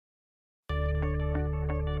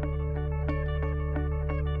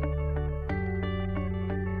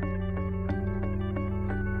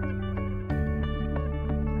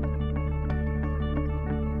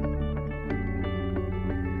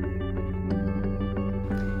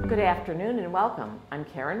Good afternoon and welcome. I'm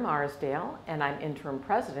Karen Marsdale and I'm interim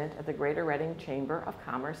president of the Greater Reading Chamber of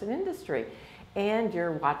Commerce and Industry, and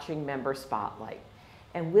you're watching Member Spotlight.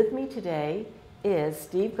 And with me today is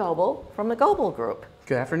Steve Goble from the Goble Group.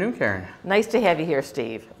 Good afternoon, Karen. Nice to have you here,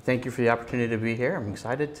 Steve. Thank you for the opportunity to be here. I'm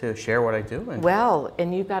excited to share what I do. Well,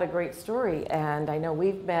 and you've got a great story, and I know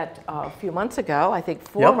we've met a few months ago, I think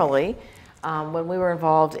formally, when we were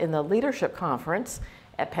involved in the leadership conference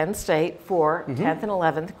at Penn State for 10th and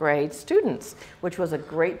 11th grade students, which was a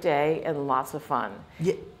great day and lots of fun.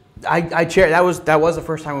 Yeah, I chaired. That was the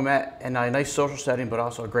first time we met in a nice social setting, but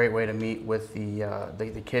also a great way to meet with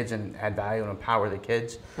the kids and add value and empower the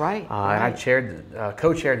kids. Right. And I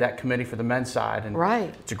co-chaired that committee for the men's side, and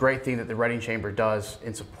it's a great thing that the Reading Chamber does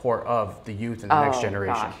in support of the youth and the next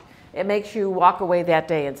generation. Gosh. It makes you walk away that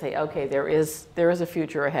day and say, okay, there is a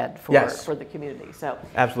future ahead for the community. So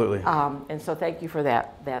absolutely. And so thank you for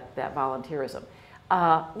that volunteerism.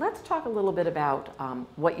 Let's talk a little bit about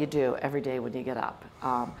what you do every day when you get up.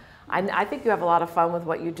 I think you have a lot of fun with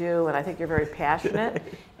what you do, and I think you're very passionate,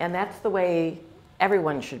 and that's the way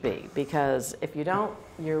everyone should be, because if you don't,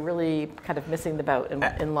 you're really kind of missing the boat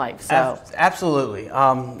in life. So absolutely.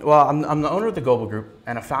 Well, I'm the owner of the Goble Group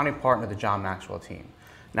and a founding partner of the John Maxwell team.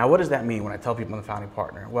 Now, what does that mean when I tell people I'm the founding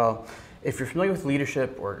partner? Well, if you're familiar with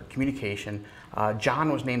leadership or communication, John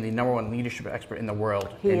was named the #1 leadership expert in the world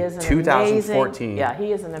in 2014.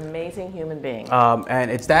 He is an amazing human being. And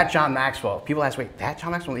it's that John Maxwell. People ask, wait, that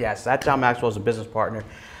John Maxwell? Yes, that John Maxwell is a business partner.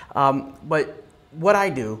 But what I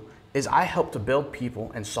do is I help to build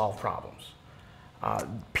people and solve problems.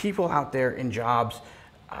 People out there in jobs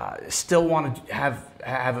still want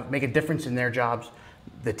to make a difference in their jobs.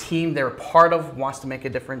 The team they're a part of wants to make a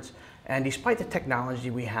difference. And despite the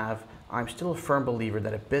technology we have, I'm still a firm believer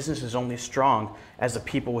that a business is only strong as the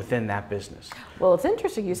people within that business. Well, it's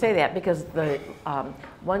interesting you say that, because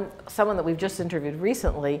someone that we've just interviewed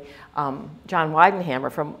recently, John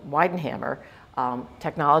Weidenhammer from Weidenhammer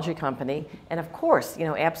Technology Company, and of course,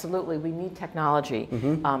 absolutely we need technology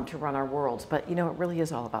to run our worlds, but it really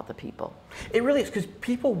is all about the people. It really is, because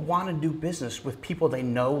people want to do business with people they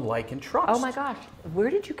know, like, and trust. Oh my gosh, where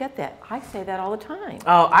did you get that? I say that all the time.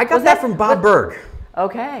 I got that from Bob Berg.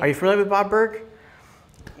 Okay. Are you familiar with Bob Berg?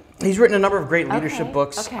 He's written a number of great leadership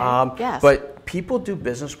books. Yes. But people do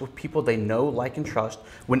business with people they know, like, and trust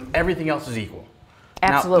when everything else is equal.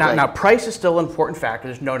 Absolutely. Now price is still an important factor.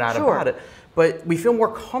 There's no doubt about it. But we feel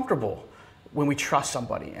more comfortable when we trust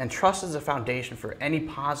somebody. And trust is a foundation for any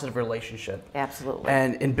positive relationship. Absolutely.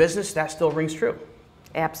 And in business, that still rings true.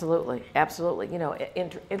 Absolutely. Absolutely.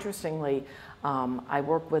 Interestingly, I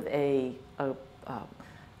work with a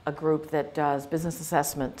group that does business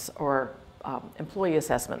assessments or employee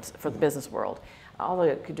assessments for the business world, although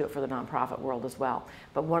it could do it for the nonprofit world as well.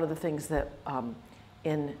 But one of the things that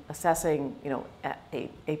in assessing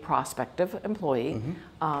a prospective employee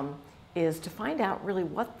is to find out really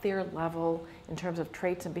what their level in terms of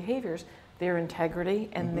traits and behaviors, their integrity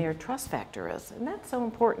and their trust factor is. And that's so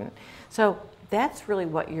important. So that's really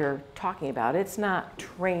what you're talking about. It's not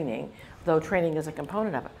training, though training is a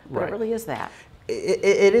component of it, but it really is that.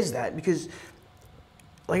 It is that, because,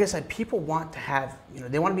 like I said, people want to have,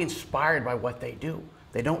 they want to be inspired by what they do.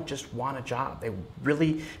 They don't just want a job. But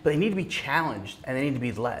they need to be challenged and they need to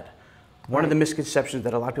be led. One of the misconceptions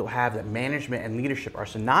that a lot of people have, that management and leadership are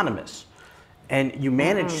synonymous. And you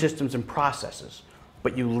manage systems and processes,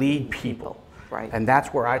 but you lead people. Right. And that's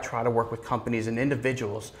where I try to work with companies and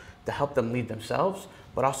individuals to help them lead themselves,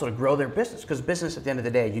 but also to grow their business. Because business, at the end of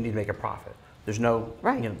the day, you need to make a profit. There's no,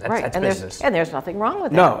 that's business. And there's nothing wrong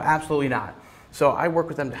with that. No, absolutely not. So I work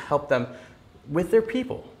with them to help them with their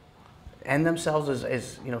people and themselves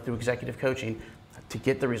as through executive coaching, to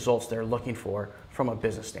get the results they're looking for from a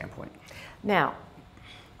business standpoint. Now,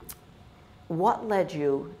 what led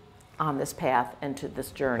you on this path and to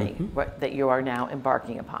this journey that you are now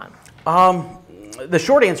embarking upon? The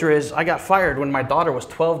short answer is I got fired when my daughter was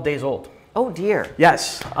 12 days old. Oh dear.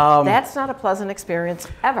 Yes. That's not a pleasant experience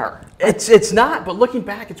ever. It's not, but looking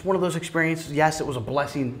back, it's one of those experiences. Yes, it was a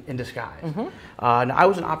blessing in disguise. Now, I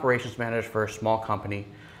was an operations manager for a small company,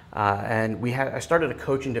 and I started a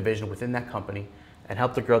coaching division within that company and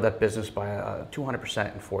helped to grow that business by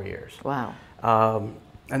 200% in 4 years. Wow.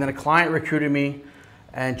 And then a client recruited me,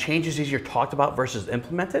 and change is easier talked about versus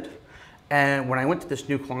implemented. And when I went to this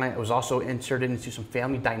new client, it was also inserted into some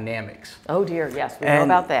family dynamics. Oh dear, yes, we know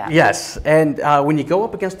about that. Yes, and when you go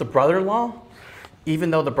up against the brother-in-law, even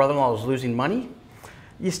though the brother-in-law was losing money,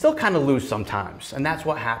 you still kind of lose sometimes. And that's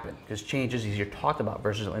what happened, because change is easier talked about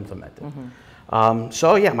versus implemented.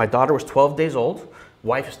 So yeah, my daughter was 12 days old,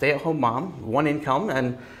 wife, stay-at-home mom, one income,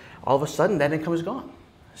 and all of a sudden that income is gone.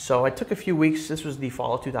 So I took a few weeks, this was the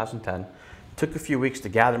fall of 2010, took a few weeks to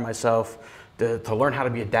gather myself, to learn how to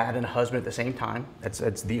be a dad and a husband at the same time.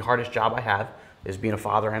 It's the hardest job I have, is being a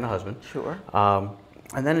father and a husband. Sure.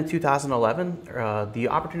 And then in 2011, the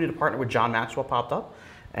opportunity to partner with John Maxwell popped up.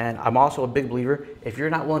 And I'm also a big believer, if you're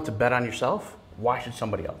not willing to bet on yourself, why should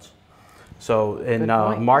somebody else? So in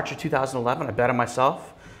March of 2011, I bet on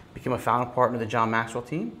myself, became a founding partner of the John Maxwell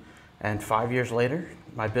team. And 5 years later,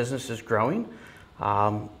 my business is growing,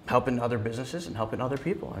 helping other businesses and helping other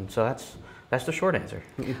people. And so that's the short answer.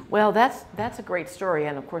 Well, that's a great story,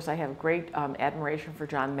 and of course I have great admiration for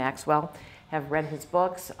John Maxwell. Have read his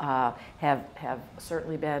books. Have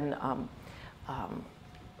certainly been an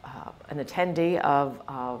attendee of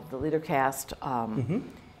the LeaderCast.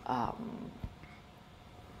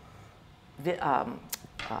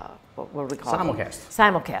 What do we call it?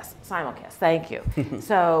 Simulcast. Thank you.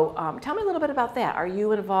 So tell me a little bit about that. Are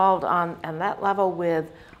you involved on that level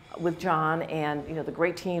with John and the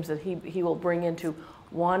great teams that he will bring into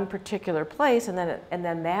one particular place, and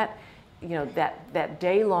then that that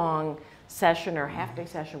day-long session or half-day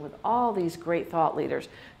session with all these great thought leaders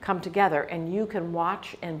come together, and you can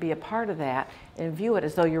watch and be a part of that and view it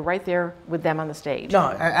as though you're right there with them on the stage? No,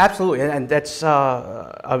 absolutely, and that's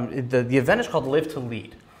the event is called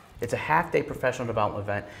Live2Lead. It's a half-day professional development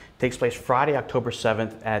event. It takes place Friday, October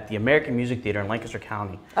 7th at the American Music Theater in Lancaster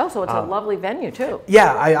County. Oh, so it's a lovely venue too.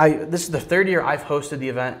 Yeah, this is the third year I've hosted the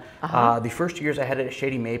event. The first 2 years I had it at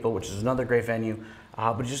Shady Maple, which is another great venue,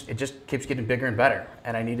 but it just keeps getting bigger and better,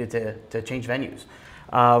 and I needed to change venues.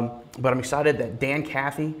 But I'm excited that Dan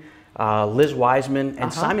Cathy, Liz Wiseman,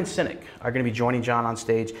 and Simon Sinek are going to be joining John on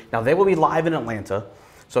stage. Now, they will be live in Atlanta,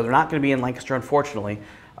 so they're not going to be in Lancaster, unfortunately.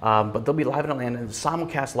 But they'll be live in Atlanta and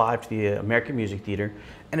simulcast live to the American Music Theater.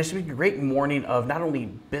 And it's going to be a great morning of not only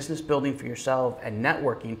business building for yourself and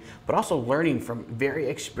networking, but also learning from very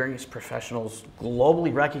experienced professionals,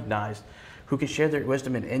 globally recognized, who can share their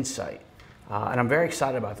wisdom and insight. And I'm very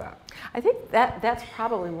excited about that. I think that's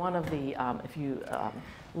probably one of the, if you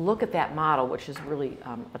look at that model, which is really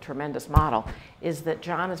a tremendous model, is that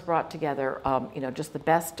John has brought together, just the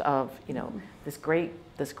best of, this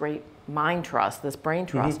great mind trust, this brain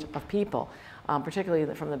trust of people,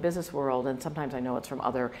 particularly from the business world, and sometimes I know it's from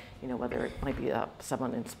other, whether it might be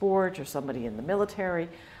someone in sports or somebody in the military.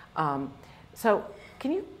 So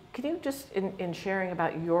can you just, in sharing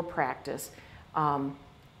about your practice,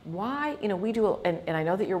 why, we do, and I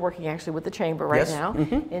know that you're working actually with the Chamber right now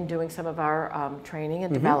in doing some of our training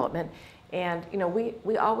and development, and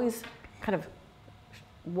we always kind of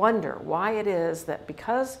wonder why it is that,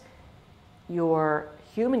 because your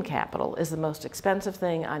human capital is the most expensive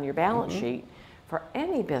thing on your balance sheet for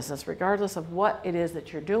any business, regardless of what it is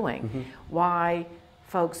that you're doing, why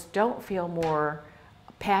folks don't feel more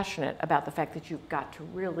passionate about the fact that you've got to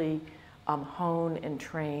really hone and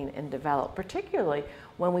train and develop, particularly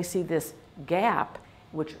when we see this gap,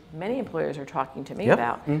 which many employers are talking to me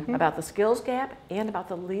about the skills gap and about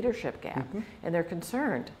the leadership gap. And they're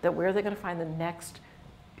concerned that where are they going to find the next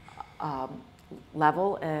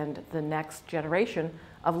level and the next generation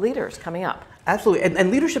of leaders coming up. Absolutely, and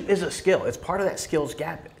leadership is a skill. It's part of that skills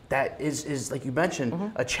gap that is like you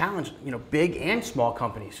mentioned, a challenge big and small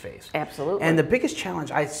companies face. Absolutely. And the biggest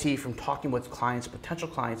challenge I see from talking with clients, potential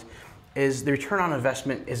clients, is the return on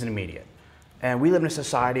investment isn't immediate. And we live in a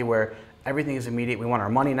society where everything is immediate. We want our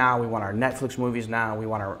money now. We want our Netflix movies now. We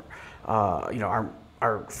want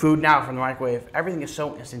our food now from the microwave. Everything is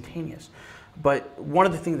so instantaneous. But one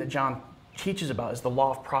of the things that John teaches about is the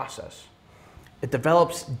law of process. It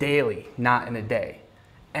develops daily, not in a day.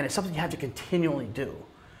 And it's something you have to continually do.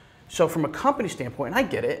 So from a company standpoint, and I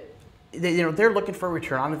get it, they're looking for a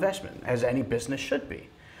return on investment, as any business should be.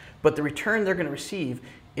 But the return they're going to receive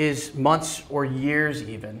is months or years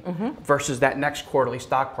even, versus that next quarterly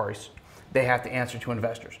stock price they have to answer to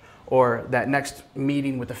investors. Or that next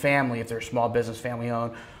meeting with the family, if they're a small business, family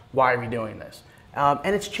owned, why are we doing this?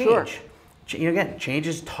 And it's change. Sure. Again, change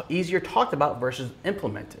is easier talked about versus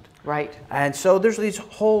implemented. Right. And so there's these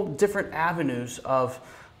whole different avenues of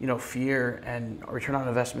fear and return on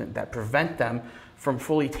investment that prevent them from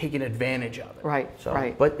fully taking advantage of it. Right. So,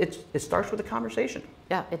 right. But it starts with a conversation.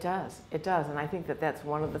 Yeah, it does. It does, and I think that that's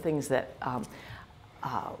one of the things that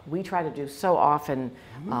we try to do so often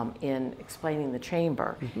in explaining the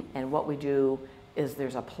Chamber. And what we do is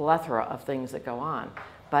there's a plethora of things that go on.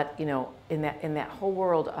 But in that whole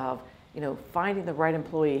world of finding the right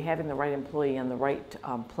employee, having the right employee in the right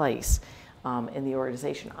place in the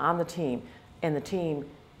organization, on the team, and the team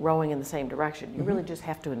rowing in the same direction. You really just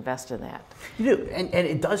have to invest in that. You do, and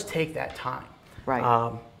it does take that time.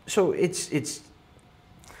 Right. So it's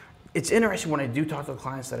it's interesting when I do talk to the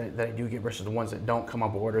clients that I do get versus the ones that don't come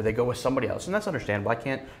on board or they go with somebody else, and that's understandable. I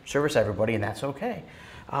can't service everybody, and that's okay.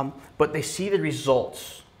 But they see the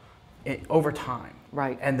results over time.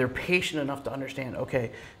 Right. And they're patient enough to understand,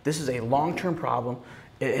 okay, this is a long-term problem.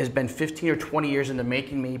 It has been 15 or 20 years in the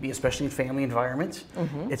making, maybe, especially in family environments.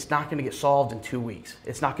 It's not going to get solved in 2 weeks.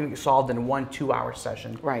 It's not going to get solved in a 1-2 hour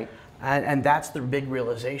session. Right. And that's the big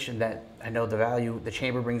realization that I know the value the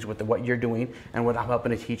chamber brings with what you're doing and what I'm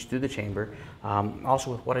helping to teach through the chamber,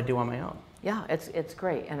 also with what I do on my own. Yeah, it's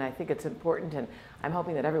great, and I think it's important, and I'm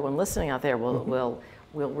hoping that everyone listening out there will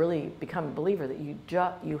really become a believer that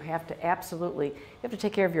you have to absolutely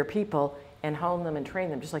take care of your people and hone them and train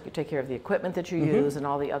them, just like you take care of the equipment that you use and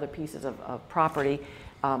all the other pieces of property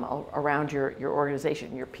around your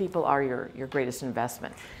organization. Your people are your greatest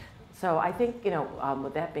investment. So I think,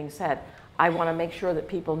 with that being said, I want to make sure that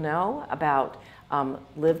people know about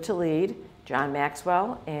Liv2Lead, John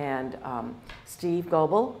Maxwell and Steve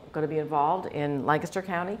Goble going to be involved in Lancaster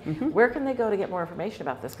County. Where can they go to get more information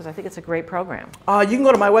about this? Because I think it's a great program. You can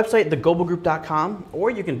go to my website, thegoblegroup.com, or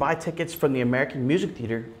you can buy tickets from the American Music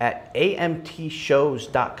Theater at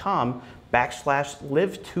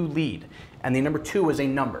amtshows.com/Liv2Lead. And the number 2 is a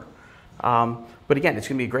number. But again, it's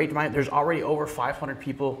going to be a great night. There's already over 500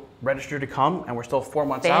 people registered to come, and we're still 4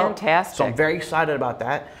 months out. Fantastic. So I'm very excited about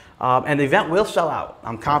that. And the event will sell out.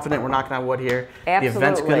 I'm confident, we're knocking on wood here. Absolutely. The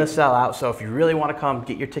event's going to sell out, so if you really want to come,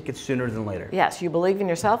 get your tickets sooner than later. Yes, you believe in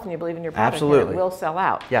yourself and you believe in your product. Absolutely. And it will sell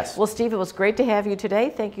out. Yes. Well, Steve, it was great to have you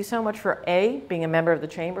today. Thank you so much for A, being a member of the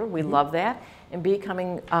Chamber. We love that. And B,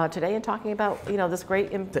 coming today and talking about this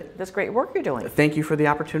great work you're doing. Thank you for the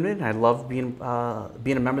opportunity. I love being a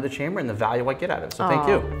member of the Chamber and the value I get out of it. So thank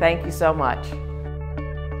you. Thank you so much.